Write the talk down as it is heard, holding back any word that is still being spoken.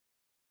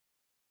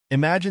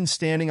Imagine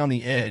standing on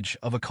the edge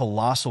of a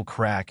colossal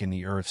crack in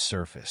the Earth's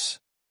surface,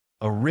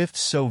 a rift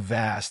so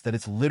vast that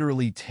it's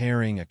literally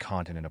tearing a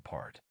continent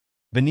apart.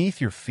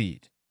 Beneath your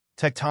feet,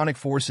 tectonic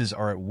forces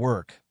are at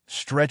work,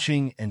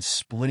 stretching and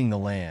splitting the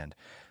land,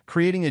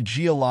 creating a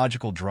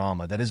geological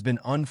drama that has been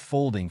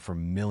unfolding for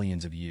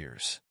millions of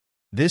years.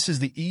 This is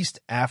the East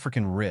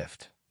African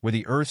Rift, where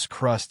the Earth's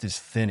crust is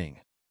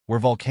thinning, where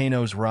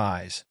volcanoes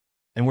rise,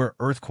 and where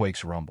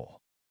earthquakes rumble.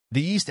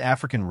 The East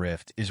African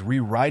Rift is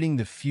rewriting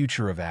the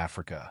future of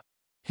Africa,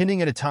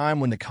 hinting at a time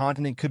when the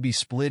continent could be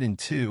split in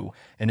two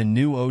and a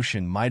new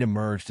ocean might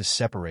emerge to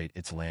separate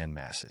its land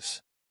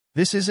masses.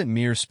 This isn't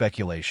mere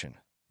speculation.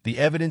 The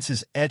evidence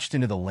is etched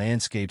into the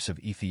landscapes of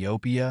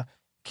Ethiopia,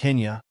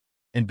 Kenya,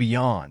 and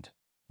beyond,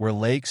 where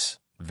lakes,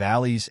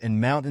 valleys,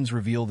 and mountains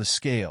reveal the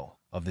scale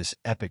of this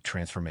epic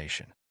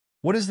transformation.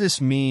 What does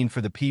this mean for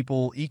the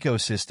people,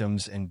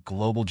 ecosystems, and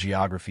global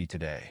geography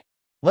today?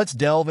 Let's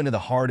delve into the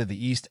heart of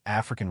the East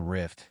African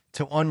Rift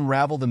to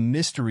unravel the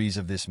mysteries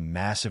of this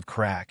massive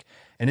crack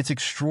and its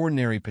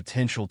extraordinary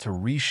potential to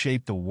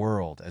reshape the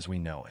world as we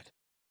know it.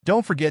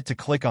 Don't forget to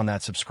click on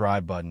that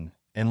subscribe button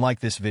and like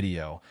this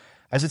video,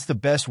 as it's the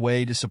best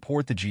way to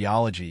support the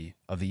geology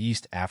of the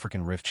East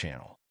African Rift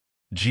channel.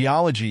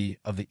 Geology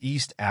of the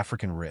East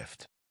African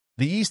Rift.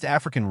 The East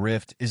African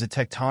Rift is a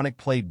tectonic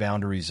plate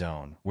boundary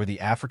zone where the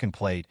African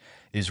plate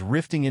is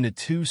rifting into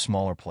two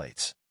smaller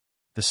plates,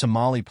 the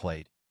Somali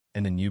Plate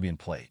and the Nubian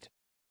Plate.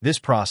 This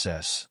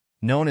process,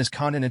 known as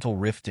continental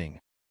rifting,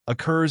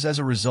 occurs as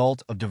a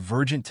result of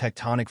divergent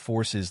tectonic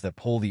forces that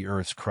pull the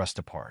Earth's crust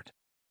apart.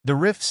 The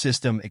rift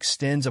system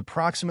extends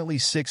approximately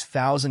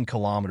 6,000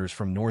 kilometers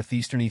from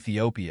northeastern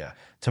Ethiopia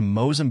to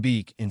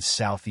Mozambique in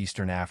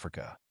southeastern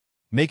Africa,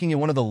 making it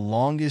one of the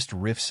longest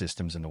rift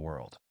systems in the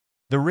world.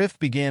 The rift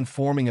began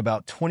forming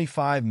about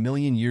 25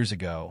 million years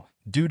ago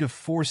due to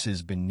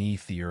forces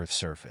beneath the Earth's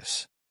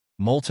surface.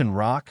 Molten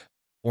rock,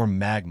 or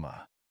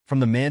magma, from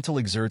the mantle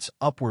exerts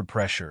upward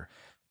pressure,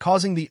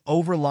 causing the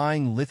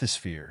overlying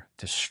lithosphere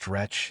to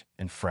stretch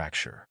and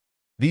fracture.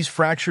 These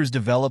fractures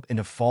develop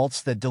into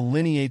faults that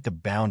delineate the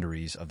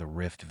boundaries of the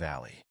rift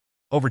valley.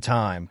 Over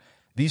time,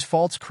 these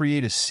faults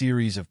create a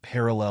series of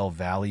parallel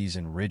valleys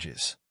and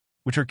ridges,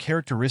 which are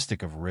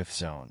characteristic of rift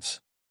zones.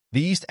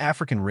 The East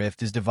African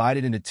Rift is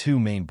divided into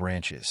two main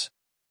branches,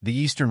 the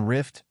Eastern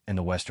Rift and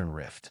the Western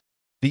Rift.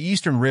 The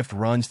Eastern Rift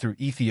runs through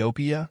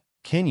Ethiopia,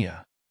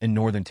 Kenya, and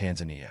northern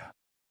Tanzania.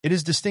 It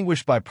is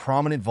distinguished by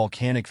prominent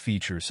volcanic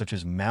features such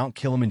as Mount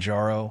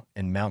Kilimanjaro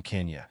and Mount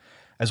Kenya,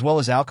 as well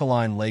as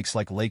alkaline lakes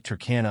like Lake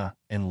Turkana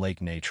and Lake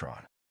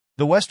Natron.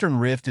 The Western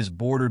Rift is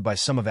bordered by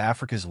some of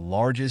Africa's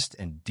largest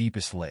and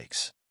deepest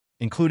lakes,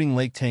 including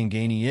Lake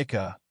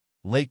Tanganyika,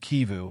 Lake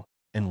Kivu,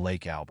 and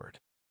Lake Albert.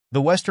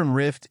 The Western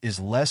Rift is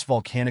less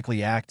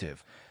volcanically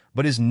active,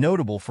 but is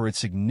notable for its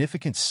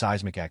significant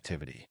seismic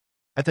activity.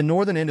 At the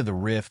northern end of the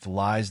rift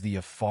lies the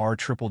Afar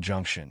Triple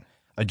Junction,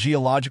 a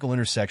geological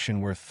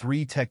intersection where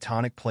three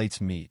tectonic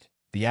plates meet,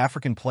 the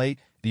African Plate,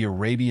 the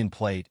Arabian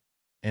Plate,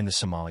 and the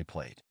Somali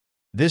Plate.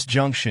 This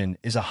junction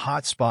is a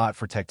hot spot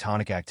for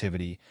tectonic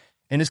activity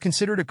and is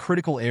considered a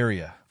critical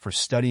area for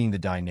studying the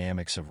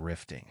dynamics of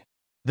rifting.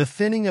 The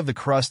thinning of the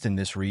crust in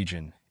this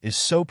region is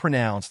so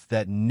pronounced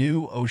that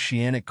new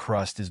oceanic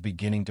crust is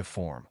beginning to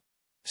form,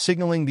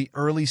 signaling the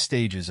early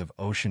stages of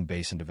ocean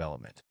basin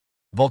development.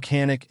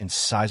 Volcanic and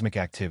seismic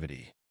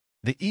activity.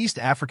 The East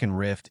African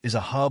Rift is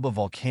a hub of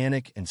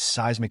volcanic and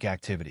seismic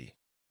activity,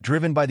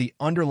 driven by the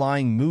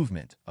underlying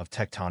movement of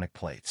tectonic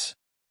plates.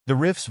 The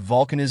rift's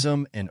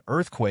volcanism and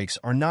earthquakes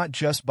are not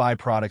just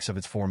byproducts of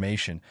its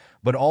formation,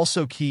 but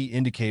also key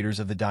indicators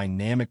of the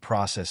dynamic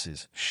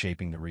processes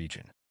shaping the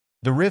region.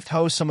 The rift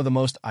hosts some of the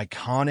most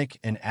iconic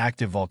and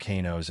active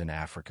volcanoes in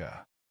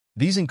Africa.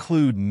 These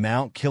include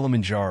Mount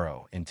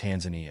Kilimanjaro in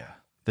Tanzania,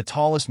 the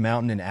tallest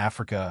mountain in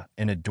Africa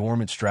and a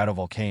dormant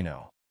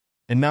stratovolcano,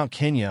 and Mount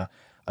Kenya,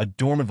 a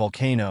dormant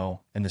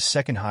volcano and the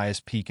second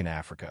highest peak in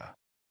Africa.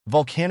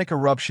 Volcanic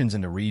eruptions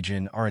in the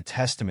region are a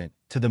testament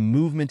to the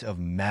movement of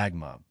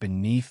magma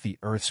beneath the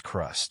Earth's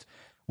crust,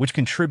 which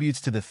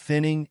contributes to the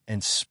thinning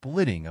and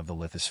splitting of the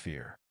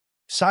lithosphere.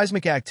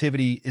 Seismic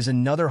activity is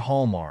another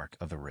hallmark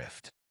of the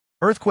rift.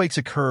 Earthquakes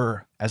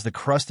occur as the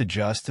crust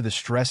adjusts to the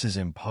stresses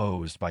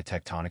imposed by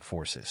tectonic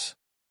forces.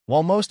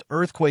 While most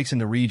earthquakes in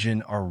the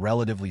region are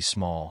relatively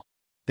small,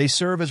 they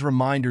serve as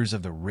reminders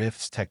of the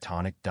rift's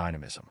tectonic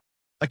dynamism.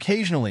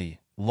 Occasionally,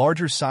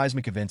 larger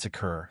seismic events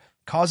occur,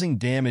 causing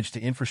damage to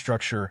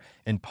infrastructure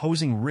and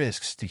posing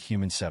risks to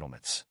human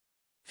settlements.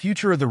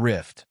 Future of the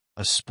Rift,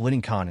 a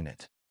splitting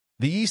continent.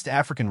 The East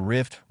African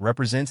Rift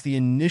represents the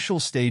initial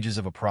stages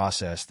of a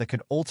process that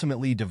could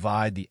ultimately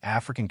divide the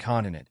African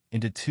continent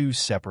into two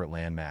separate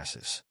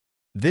landmasses.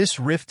 This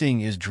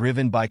rifting is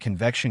driven by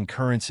convection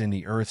currents in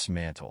the Earth's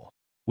mantle,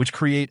 which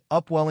create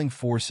upwelling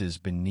forces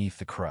beneath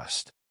the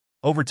crust.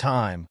 Over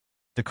time,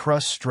 the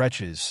crust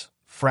stretches,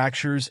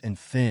 fractures, and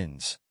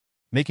thins,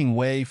 making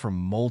way for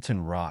molten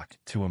rock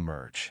to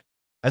emerge.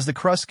 As the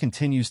crust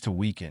continues to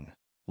weaken,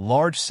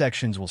 large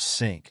sections will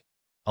sink,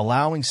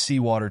 allowing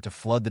seawater to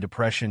flood the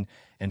depression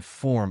and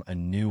form a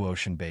new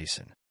ocean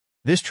basin.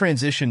 This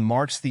transition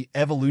marks the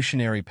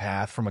evolutionary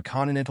path from a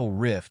continental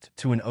rift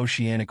to an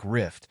oceanic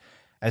rift,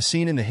 as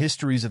seen in the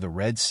histories of the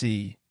Red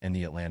Sea and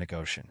the Atlantic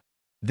Ocean.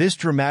 This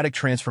dramatic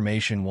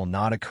transformation will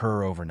not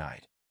occur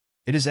overnight.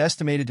 It is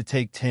estimated to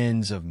take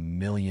tens of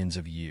millions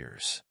of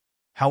years.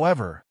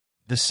 However,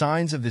 the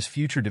signs of this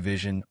future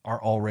division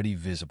are already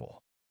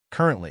visible.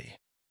 Currently,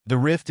 the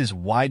rift is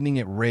widening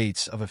at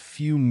rates of a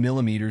few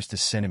millimeters to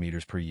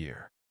centimeters per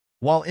year.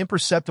 While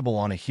imperceptible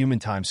on a human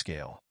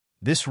timescale,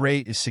 this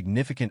rate is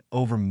significant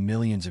over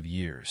millions of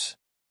years.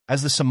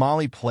 As the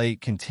Somali Plate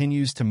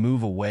continues to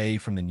move away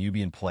from the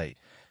Nubian Plate,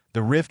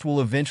 the rift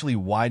will eventually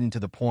widen to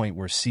the point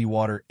where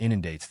seawater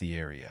inundates the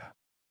area.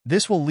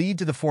 This will lead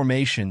to the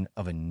formation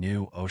of a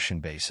new ocean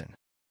basin.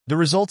 The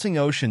resulting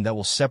ocean that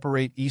will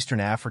separate eastern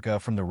Africa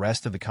from the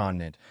rest of the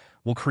continent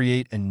will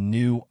create a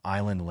new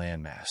island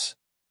landmass,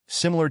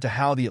 similar to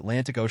how the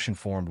Atlantic Ocean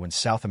formed when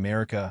South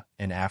America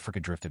and Africa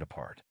drifted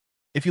apart.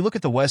 If you look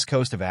at the west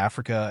coast of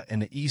Africa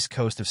and the east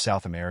coast of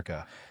South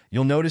America,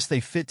 you'll notice they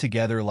fit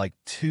together like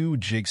two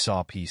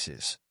jigsaw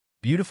pieces,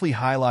 beautifully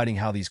highlighting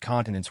how these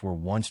continents were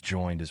once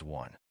joined as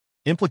one.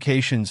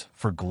 Implications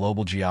for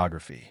global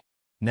geography.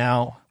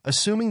 Now,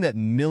 assuming that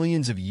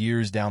millions of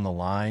years down the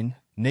line,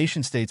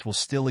 nation-states will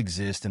still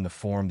exist in the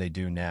form they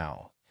do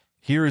now,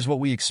 here is what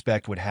we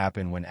expect would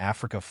happen when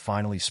Africa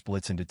finally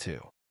splits into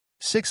two.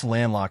 6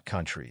 landlocked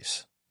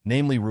countries,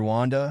 namely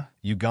Rwanda,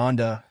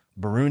 Uganda,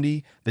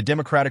 Burundi, the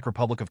Democratic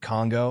Republic of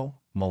Congo,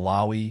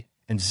 Malawi,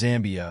 and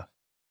Zambia,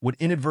 would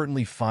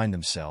inadvertently find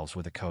themselves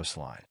with a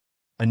coastline.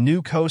 A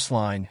new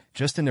coastline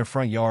just in their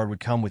front yard would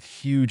come with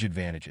huge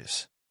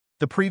advantages.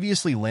 The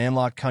previously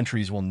landlocked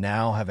countries will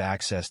now have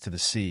access to the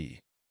sea,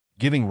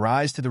 giving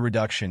rise to the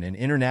reduction in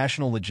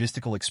international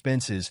logistical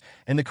expenses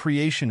and the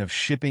creation of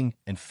shipping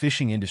and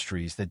fishing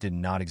industries that did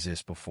not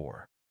exist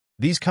before.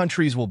 These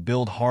countries will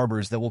build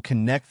harbors that will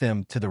connect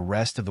them to the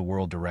rest of the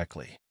world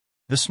directly.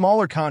 The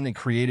smaller continent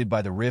created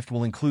by the rift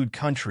will include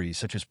countries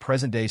such as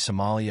present-day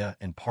Somalia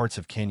and parts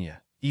of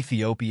Kenya,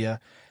 Ethiopia,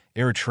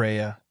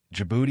 Eritrea,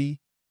 Djibouti,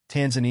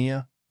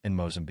 Tanzania, and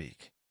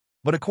Mozambique.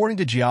 But according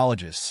to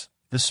geologists,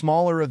 the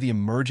smaller of the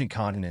emergent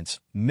continents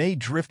may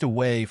drift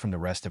away from the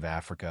rest of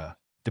Africa,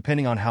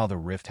 depending on how the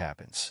rift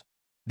happens.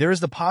 There is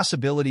the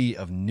possibility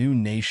of new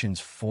nations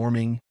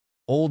forming,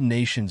 old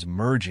nations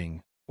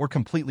merging, or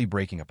completely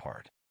breaking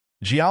apart.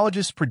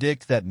 Geologists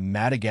predict that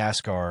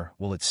Madagascar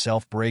will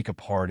itself break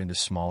apart into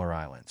smaller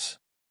islands.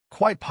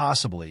 Quite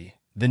possibly,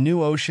 the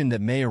new ocean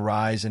that may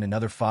arise in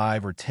another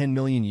 5 or 10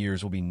 million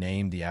years will be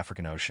named the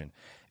African Ocean,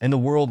 and the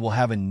world will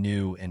have a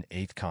new and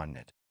 8th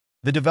continent.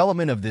 The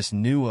development of this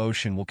new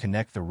ocean will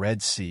connect the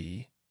Red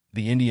Sea,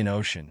 the Indian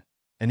Ocean,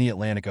 and the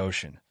Atlantic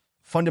Ocean,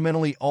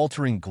 fundamentally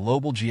altering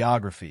global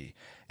geography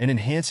and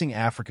enhancing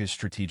Africa's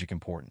strategic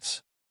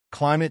importance.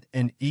 Climate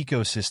and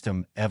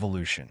ecosystem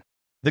evolution.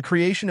 The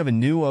creation of a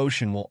new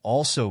ocean will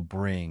also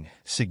bring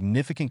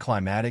significant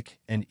climatic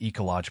and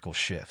ecological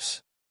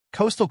shifts.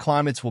 Coastal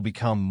climates will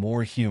become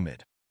more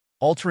humid,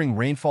 altering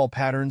rainfall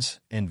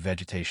patterns and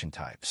vegetation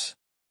types.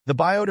 The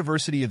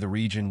biodiversity of the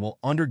region will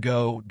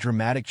undergo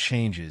dramatic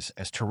changes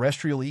as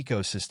terrestrial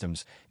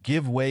ecosystems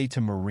give way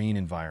to marine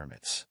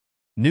environments.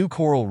 New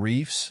coral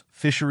reefs,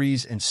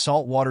 fisheries, and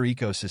saltwater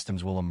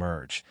ecosystems will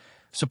emerge,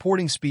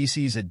 supporting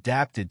species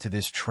adapted to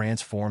this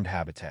transformed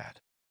habitat.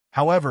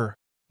 However,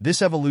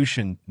 this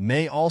evolution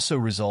may also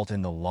result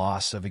in the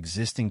loss of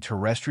existing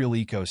terrestrial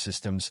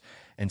ecosystems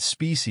and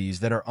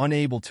species that are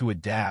unable to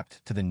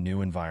adapt to the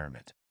new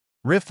environment.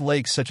 Rift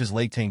lakes such as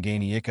Lake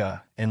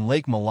Tanganyika and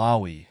Lake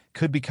Malawi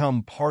could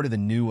become part of the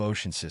new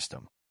ocean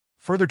system,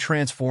 further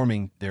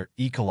transforming their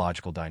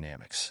ecological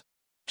dynamics.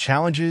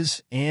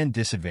 Challenges and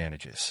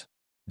disadvantages.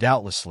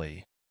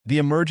 Doubtlessly, the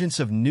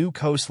emergence of new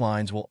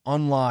coastlines will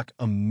unlock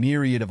a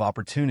myriad of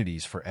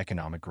opportunities for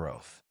economic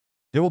growth.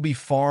 There will be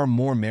far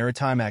more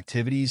maritime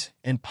activities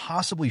and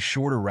possibly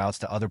shorter routes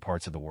to other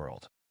parts of the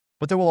world.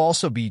 But there will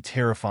also be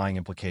terrifying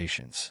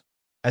implications.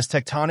 As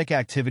tectonic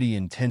activity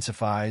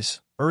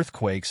intensifies,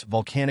 earthquakes,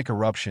 volcanic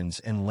eruptions,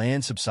 and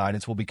land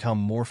subsidence will become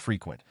more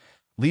frequent,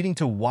 leading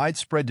to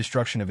widespread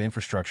destruction of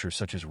infrastructure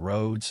such as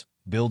roads,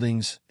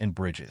 buildings, and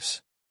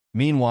bridges.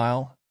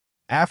 Meanwhile,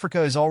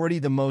 Africa is already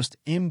the most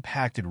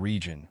impacted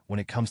region when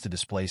it comes to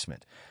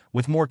displacement,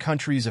 with more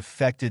countries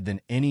affected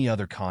than any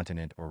other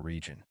continent or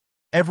region.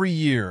 Every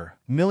year,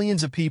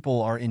 millions of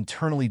people are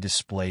internally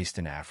displaced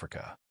in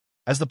Africa.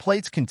 As the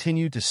plates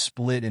continue to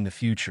split in the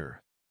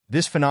future,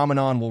 this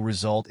phenomenon will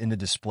result in the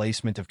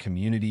displacement of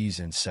communities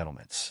and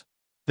settlements.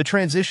 The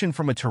transition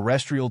from a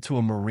terrestrial to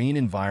a marine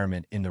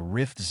environment in the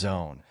rift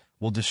zone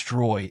will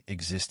destroy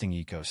existing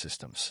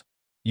ecosystems.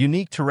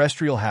 Unique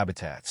terrestrial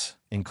habitats,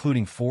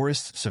 including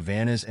forests,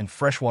 savannas, and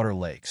freshwater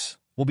lakes,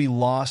 will be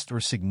lost or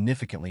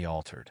significantly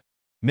altered.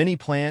 Many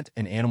plant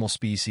and animal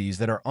species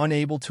that are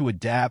unable to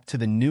adapt to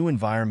the new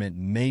environment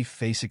may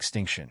face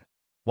extinction,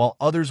 while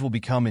others will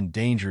become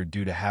endangered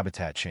due to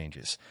habitat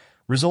changes,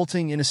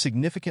 resulting in a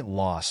significant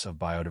loss of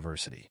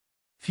biodiversity.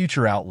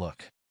 Future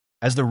outlook.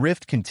 As the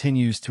rift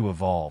continues to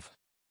evolve,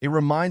 it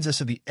reminds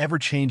us of the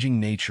ever-changing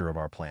nature of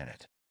our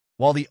planet.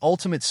 While the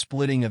ultimate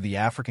splitting of the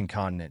African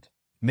continent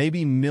may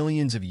be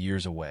millions of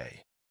years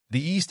away,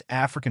 the East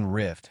African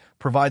Rift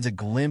provides a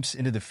glimpse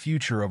into the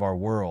future of our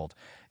world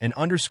and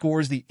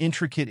underscores the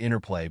intricate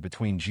interplay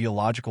between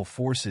geological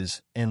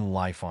forces and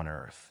life on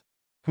Earth.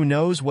 Who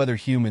knows whether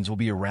humans will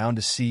be around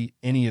to see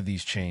any of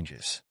these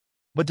changes?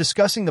 But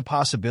discussing the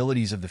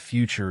possibilities of the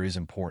future is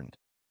important,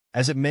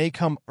 as it may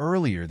come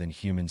earlier than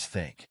humans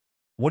think.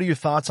 What are your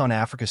thoughts on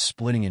Africa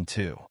splitting in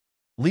two?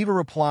 Leave a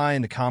reply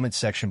in the comments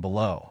section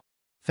below.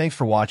 Thanks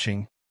for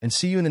watching, and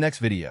see you in the next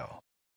video.